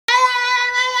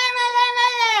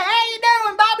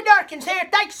Dirkens here.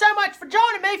 Thanks so much for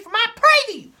joining me for my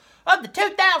preview of the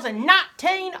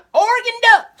 2019 Oregon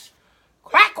Ducks.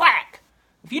 Quack, quack.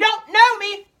 If you don't know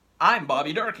me, I'm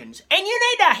Bobby Dirkens, and you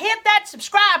need to hit that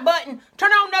subscribe button,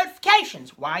 turn on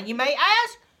notifications. Why, you may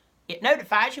ask? It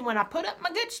notifies you when I put up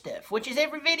my good stuff, which is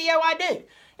every video I do.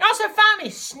 You also find me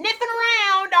sniffing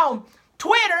around on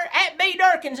Twitter at B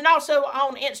Dirkens and also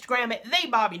on Instagram at the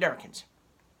Bobby Dirkens.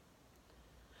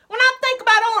 When I think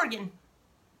about Oregon,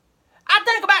 I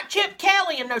think about Chip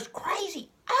Kelly and those crazy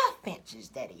offenses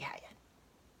that he had.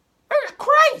 It was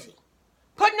crazy.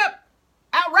 Putting up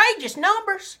outrageous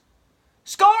numbers,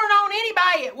 scoring on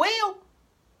anybody at will.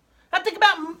 I think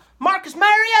about Marcus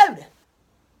Mariota.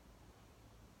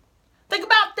 Think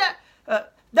about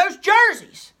those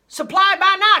jerseys supplied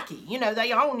by Nike. You know,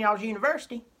 they own y'all's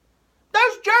university.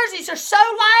 Those jerseys are so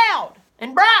loud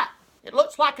and bright, it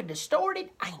looks like a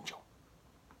distorted angel.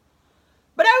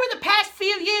 But over the past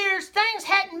few years, things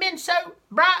hadn't been so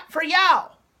bright for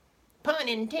y'all. Pun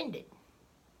intended.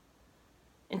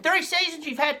 In 3 seasons,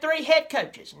 you've had 3 head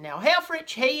coaches. Now,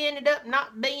 Helfrich, he ended up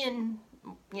not ended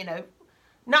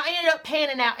up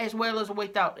panning out as well as we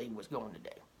thought he was going to do.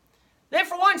 Then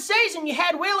for 1 season, you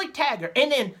had Willie Taggart.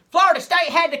 And then Florida State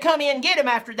had to come in and get him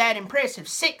after that impressive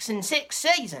 6-6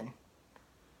 season.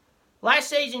 Last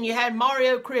season, you had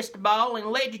Mario Cristobal and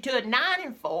led you to a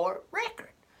 9-4 record.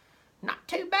 Not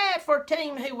too bad for a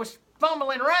team who was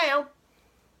fumbling around.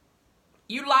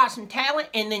 Utilized some talent,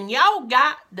 and then y'all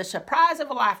got the surprise of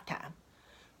a lifetime.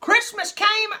 Christmas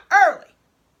came early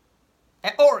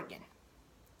at Oregon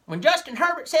when Justin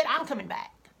Herbert said, "I'm coming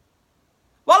back."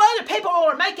 While other people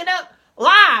were making up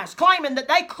lies claiming that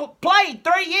they played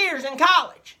 3 years in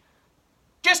college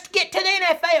just to get to the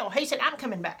NFL, he said, "I'm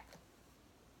coming back."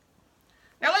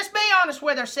 Now let's be honest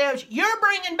with ourselves. You're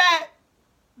bringing back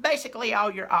basically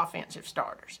all your offensive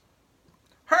starters.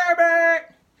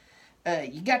 Herbert,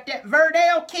 you got that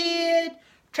Verdell kid,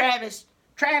 Travis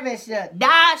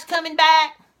Dice coming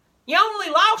back. You only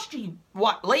lost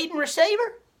leading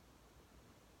receiver?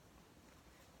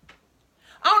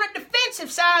 On the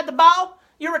defensive side of the ball,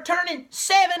 you're returning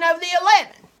 7 of the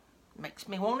 11. Makes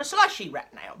me want a slushy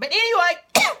right now. But anyway,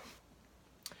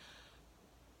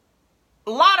 a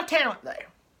lot of talent there.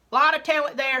 A lot of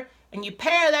talent there. And you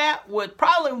pair that with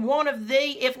probably one of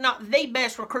the, if not the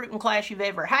best recruiting class you've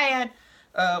ever had,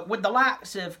 with the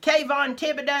likes of Kayvon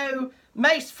Thibodeau,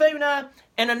 Mace Funa,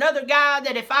 and another guy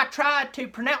that if I tried to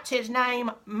pronounce his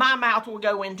name, my mouth will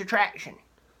go into traction.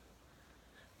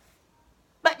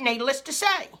 But needless to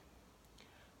say,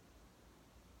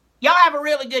 y'all have a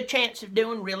really good chance of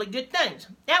doing really good things.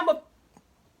 Now,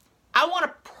 I want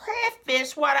to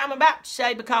preface what I'm about to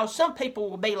say because some people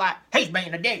will be like, "He's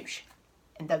being a douche."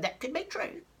 And though that could be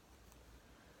true,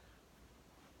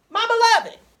 my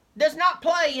beloved does not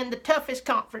play in the toughest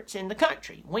conference in the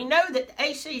country. We know that the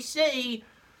ACC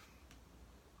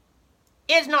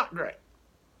is not great.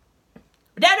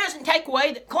 But that doesn't take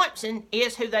away that Clemson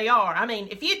is who they are. I mean,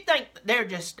 if you think that they're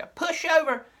just a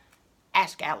pushover,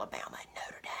 ask Alabama and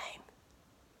Notre Dame.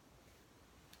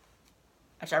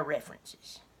 That's our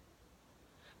references.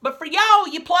 But for y'all,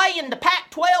 you play in the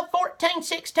Pac-12, 14,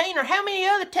 16, or how many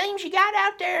other teams you got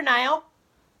out there now,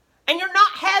 and you're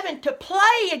not having to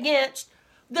play against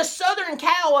the Southern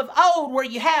Cal of old where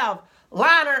you have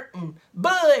Leinart and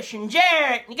Bush and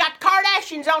Jarrett, and you got the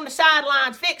Kardashians on the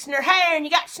sidelines fixing their hair, and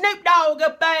you got Snoop Dogg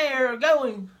up there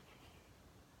going.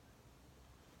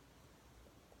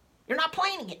 You're not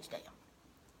playing against them.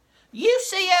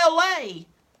 UCLA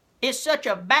is such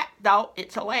a backdog,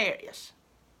 it's hilarious.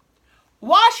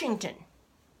 Washington,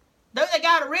 though they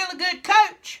got a really good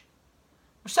coach,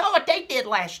 we saw what they did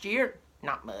last year.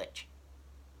 Not much.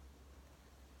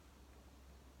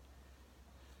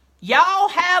 Y'all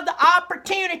have the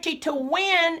opportunity to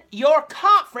win your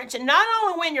conference, and not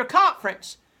only win your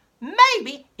conference,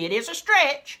 maybe, it is a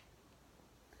stretch,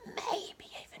 maybe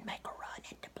even make a run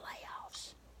into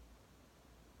playoffs.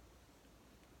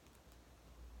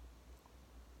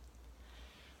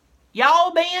 Y'all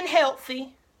being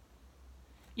healthy,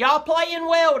 y'all playing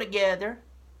well together,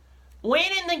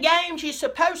 winning the games you're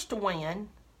supposed to win,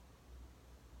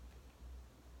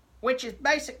 which is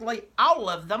basically all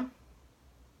of them,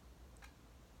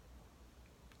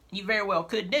 you very well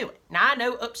could do it. Now, I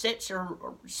know upsets are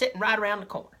sitting right around the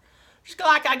corner. Just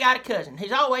like I got a cousin.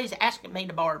 He's always asking me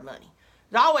to borrow money.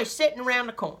 He's always sitting around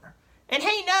the corner. And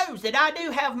he knows that I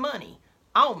do have money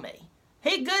on me.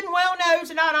 He good and well knows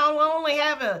that I don't only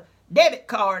have a debit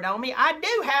card on me. I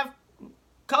do have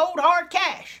cold, hard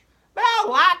cash. But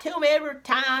I'll lie to him every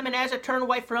time, and as I turn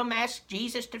away from him, ask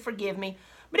Jesus to forgive me.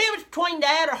 But it was between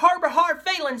that or harbor hard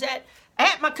feelings at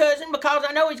my cousin because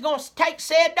I know he's going to take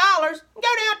said dollars and go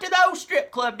down to the old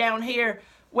strip club down here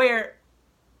where,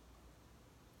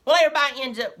 well, everybody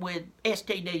ends up with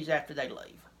STDs after they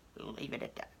leave. We'll leave it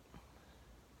at that.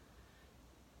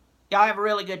 Y'all have a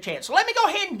really good chance. So let me go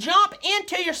ahead and jump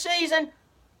into your season.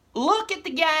 Look at the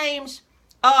games.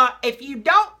 If you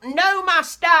don't know my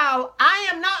style, I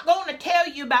am not going to tell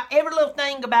you about every little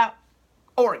thing about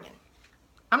Oregon.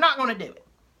 I'm not going to do it.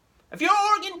 If you're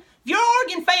an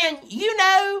Oregon fan, you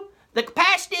know the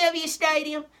capacity of your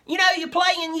stadium. You know you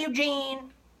play in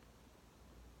Eugene.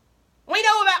 We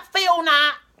know about Phil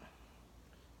Knight.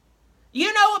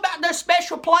 You know about those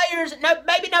special players that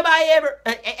maybe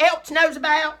nobody else knows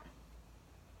about.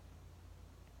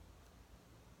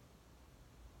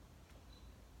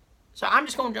 So I'm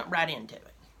just going to jump right into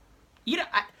it.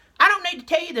 I don't need to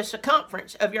tell you the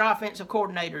circumference of your offensive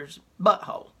coordinator's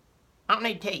butthole. I don't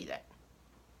need to tell you that.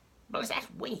 But that's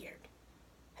weird.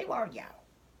 Who are y'all?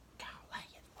 Golly,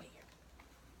 it's weird.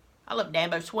 I love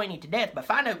Dambo Swinney to death, but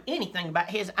if I know anything about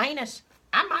his anus,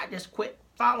 I might just quit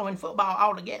following football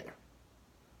altogether.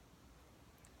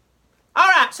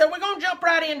 Alright, so we're going to jump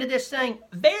right into this thing.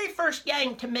 Very first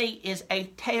game to me is a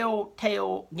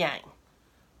telltale game.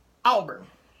 Auburn.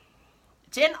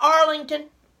 It's in Arlington.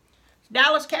 It's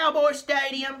Dallas Cowboys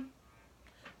Stadium.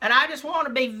 And I just want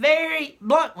to be very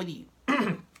blunt with you.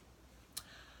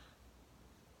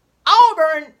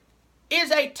 Auburn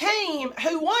is a team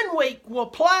who 1 week will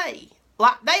play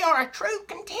like they are a true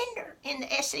contender in the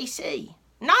SEC.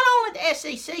 Not only the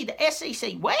SEC, the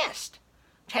SEC West,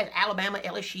 which has Alabama,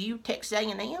 LSU, Texas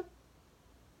A&M. And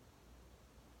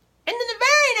then the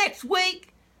very next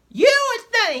week, you would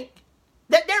think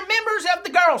that they're members of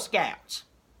the Girl Scouts.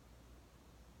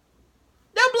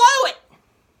 They'll blow it.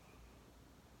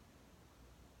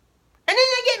 And then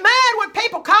they get mad when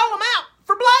people call them out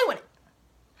for blowing it.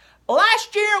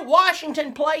 Last year,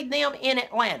 Washington played them in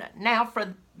Atlanta. Now,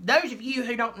 for those of you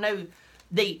who don't know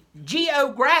the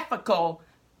geographical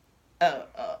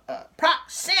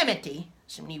proximity,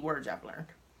 some new words I've learned.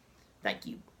 Thank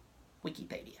you,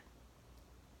 Wikipedia.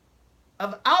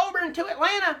 Of Auburn to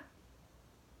Atlanta,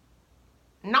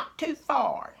 not too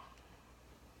far.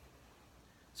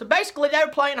 So basically, they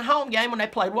were playing a home game when they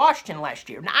played Washington last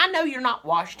year. Now, I know you're not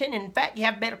Washington, and in fact, you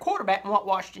have a better quarterback than what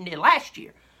Washington did last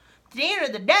year. At the end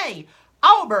of the day,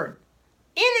 Auburn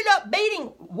ended up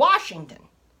beating Washington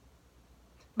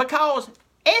because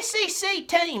SEC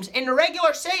teams in the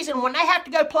regular season, when they have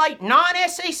to go play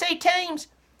non-SEC teams,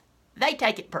 they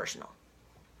take it personal.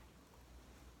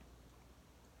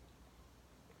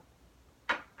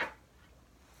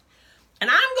 And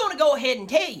I'm going to go ahead and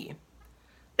tell you,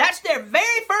 that's their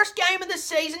very first game of the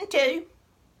season, too,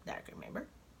 that I can remember.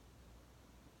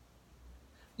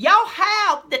 Y'all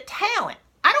have the talent.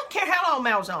 I don't care how long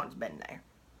Malzahn's been there.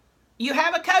 You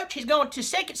have a coach, he's going to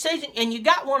second season, and you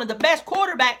got one of the best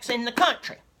quarterbacks in the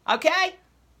country, okay?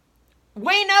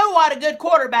 We know what a good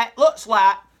quarterback looks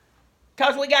like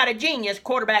because we got a genius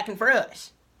quarterbacking for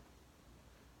us.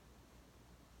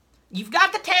 You've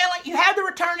got the talent, you have the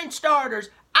returning starters.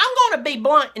 I'm going to be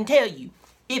blunt and tell you,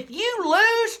 if you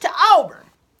lose to Auburn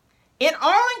in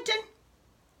Arlington,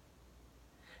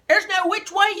 there's no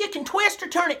which way you can twist or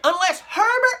turn it unless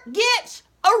Herbert gets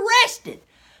arrested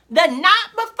the night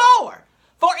before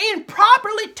for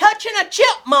improperly touching a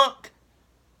chipmunk.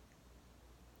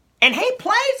 And he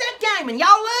plays that game and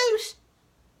y'all lose.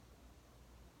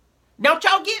 Don't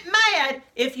y'all get mad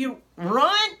if you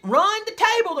run the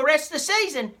table the rest of the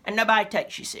season and nobody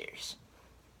takes you serious.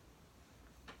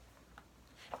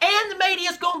 And the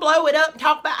media's going to blow it up and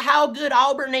talk about how good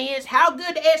Auburn is, how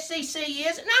good the SEC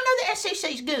is. And I know the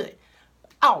SEC's good.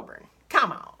 Auburn,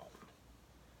 come on.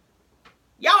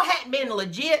 Y'all hadn't been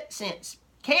legit since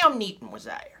Cam Newton was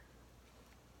there.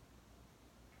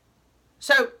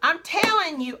 So I'm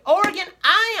telling you, Oregon,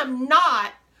 I am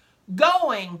not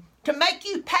going to make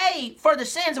you pay for the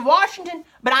sins of Washington,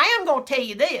 but I am going to tell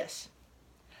you this.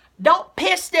 Don't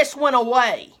piss this one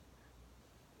away.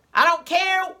 I don't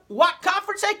care what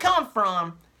conference they come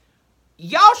from.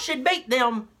 Y'all should beat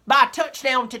them by a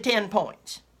touchdown to 10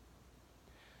 points.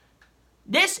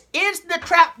 This is the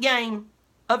trap game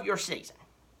of your season.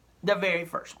 The very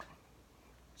first one.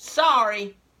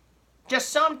 Sorry. Just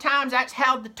sometimes that's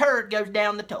how the turd goes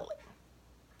down the toilet.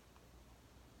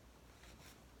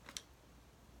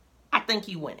 I think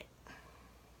you win it.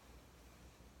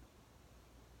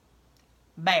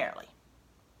 Barely.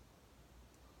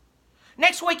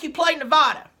 Next week you play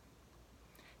Nevada.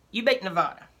 You beat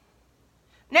Nevada.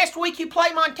 Next week you play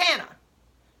Montana.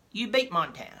 You beat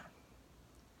Montana.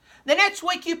 The next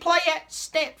week you play at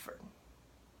Stanford.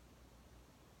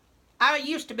 I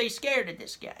used to be scared of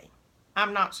this game.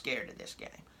 I'm not scared of this game.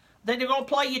 I think they're going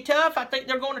to play you tough. I think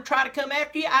they're going to try to come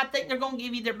after you. I think they're going to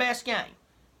give you their best game.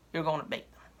 You're going to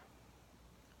beat them.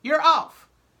 You're off.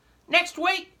 Next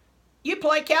week, you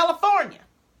play California.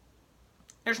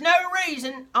 There's no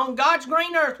reason on God's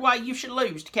green earth why you should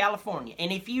lose to California.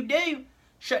 And if you do,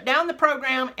 shut down the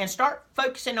program and start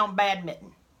focusing on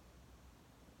badminton.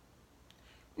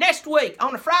 Next week,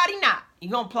 on a Friday night,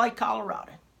 you're going to play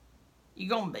Colorado. You're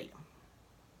going to beat them.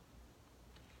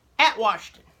 At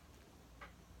Washington.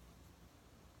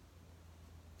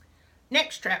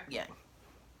 Next trap game.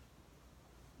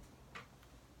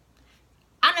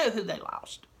 I know who they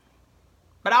lost,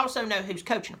 but I also know who's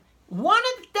coaching them. One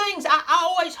of the things I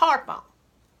always harp on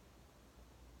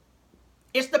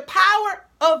is the power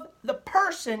of the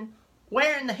person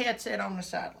wearing the headset on the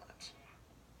sidelines.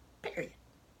 Period.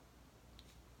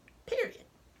 Period.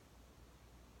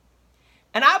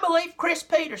 And I believe Chris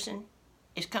Peterson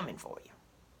is coming for you.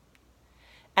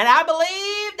 And I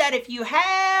believe that if you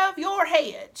have your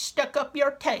head stuck up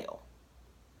your tail,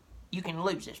 you can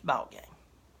lose this ball game.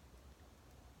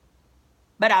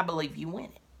 But I believe you win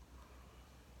it.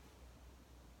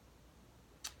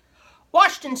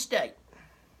 Washington State.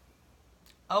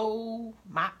 Oh,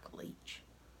 Mike Leach.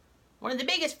 One of the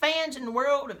biggest fans in the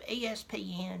world of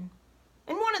ESPN.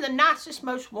 And one of the nicest,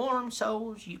 most warm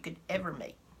souls you could ever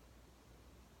meet.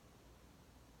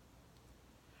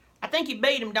 I think you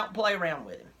beat him, don't play around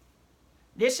with him.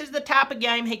 This is the type of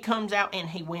game he comes out and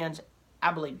he wins.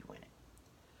 I believe you win it.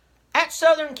 At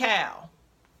Southern Cal,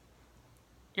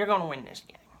 you're going to win this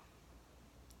game.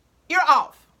 You're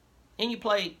off. And you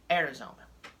play Arizona.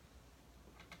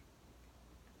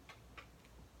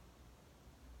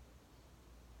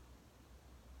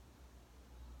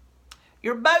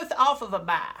 You're both off of a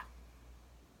bye.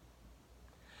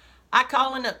 I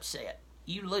call an upset.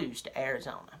 You lose to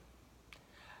Arizona.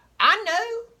 I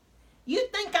know you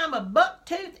think I'm a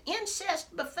buck-toothed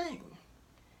incest buffoon.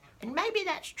 And maybe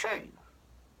that's true.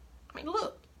 I mean,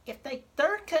 look, if they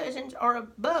third cousins are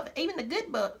above, even the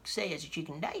good book says that you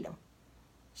can date them.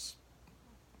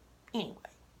 Anyway.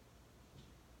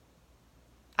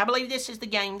 I believe this is the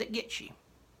game that gets you.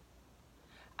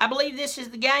 I believe this is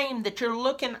the game that you're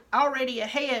looking already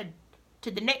ahead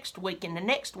to the next week and the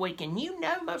next week. And you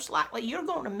know most likely you're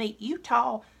going to meet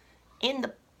Utah in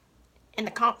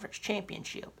the conference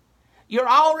championship. You're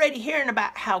already hearing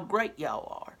about how great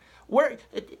y'all are.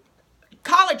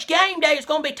 College game day is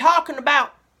going to be talking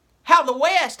about how the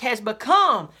West has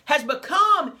become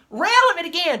relevant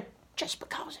again just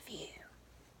because of you.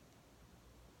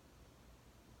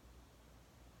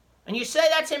 And you say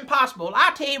that's impossible. Well,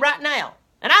 I'll tell you right now,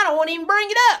 and I don't want to even bring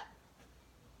it up,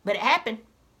 but it happened.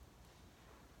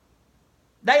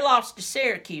 They lost to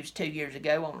Syracuse 2 years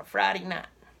ago on a Friday night.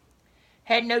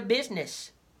 Had no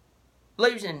business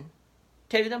losing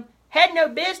to them. Had no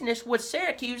business with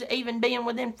Syracuse even being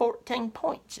within 14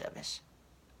 points of us.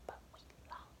 But we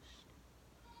lost.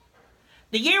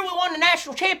 The year we won the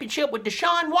national championship with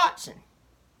Deshaun Watson,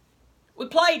 we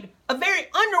played a very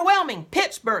underwhelming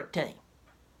Pittsburgh team.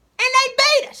 And they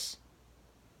beat us.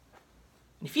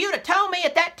 If you'd have told me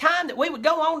at that time that we would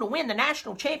go on to win the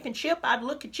national championship, I'd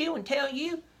look at you and tell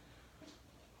you,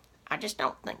 I just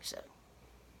don't think so.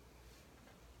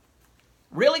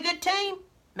 Really good team?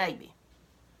 Maybe.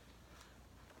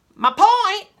 My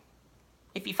point,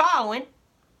 if you're following,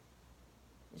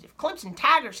 is if Clemson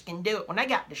Tigers can do it when they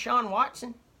got Deshaun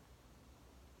Watson,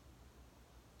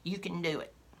 you can do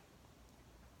it.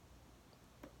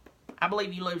 I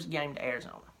believe you lose the game to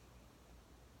Arizona.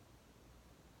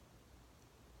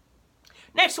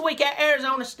 Next week at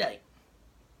Arizona State,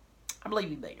 I believe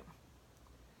you beat them.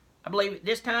 I believe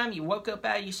this time you woke up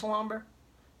out of your slumber.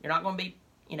 You're not going to be,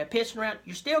 pissing around.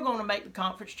 You're still going to make the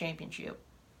conference championship.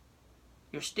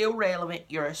 You're still relevant.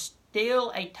 You're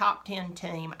still a top 10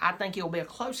 team. I think it'll be a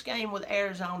close game with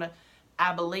Arizona.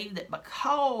 I believe that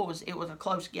because it was a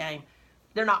close game,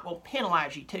 they're not going to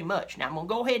penalize you too much. Now, I'm going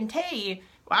to go ahead and tell you,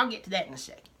 well, I'll get to that in a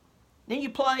second. Then you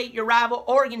play your rival,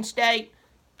 Oregon State.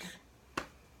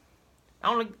 The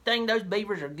only thing those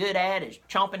Beavers are good at is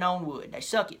chomping on wood. They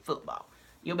suck at football.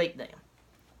 You'll beat them.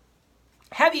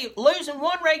 Have you losing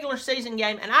one regular season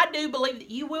game, and I do believe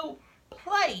that you will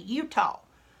play Utah.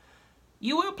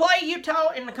 You will play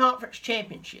Utah in the conference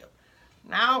championship.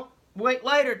 Now, wait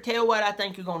later to tell what I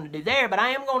think you're going to do there, but I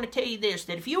am going to tell you this,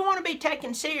 that if you want to be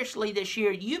taken seriously this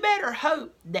year, you better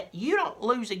hope that you don't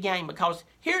lose a game, because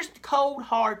here's the cold,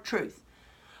 hard truth.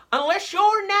 Unless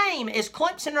your name is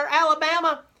Clemson or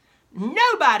Alabama,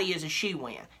 nobody is a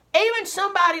shoo-in. Even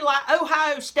somebody like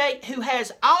Ohio State, who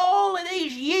has all of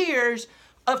these years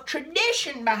of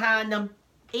tradition behind them,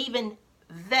 even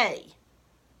they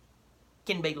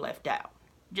can be left out.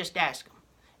 Just ask them.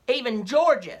 Even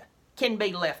Georgia can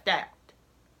be left out.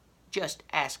 Just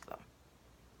ask them.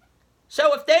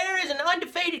 So if there is an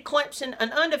undefeated Clemson,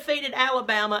 an undefeated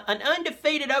Alabama, an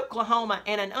undefeated Oklahoma,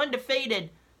 and an undefeated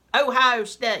Ohio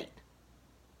State,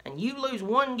 and you lose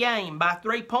one game by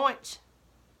 3 points,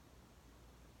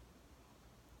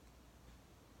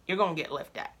 you're going to get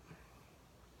left out.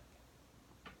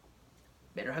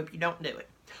 Better hope you don't do it.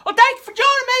 Well, thank you for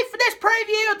joining me for this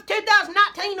preview of the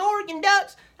 2019 Oregon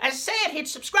Ducks. As I said, hit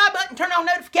the subscribe button, turn on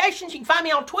notifications. You can find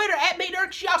me on Twitter at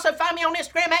 @BDirkens. You also find me on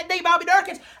Instagram at Bobby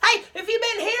Dirkens. Hey, if you've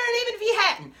been here and even if you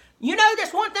hadn't, you know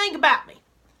this one thing about me.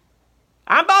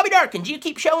 I'm Bobby Dirkens. You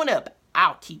keep showing up.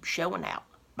 I'll keep showing out.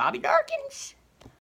 Bobby Dirkens.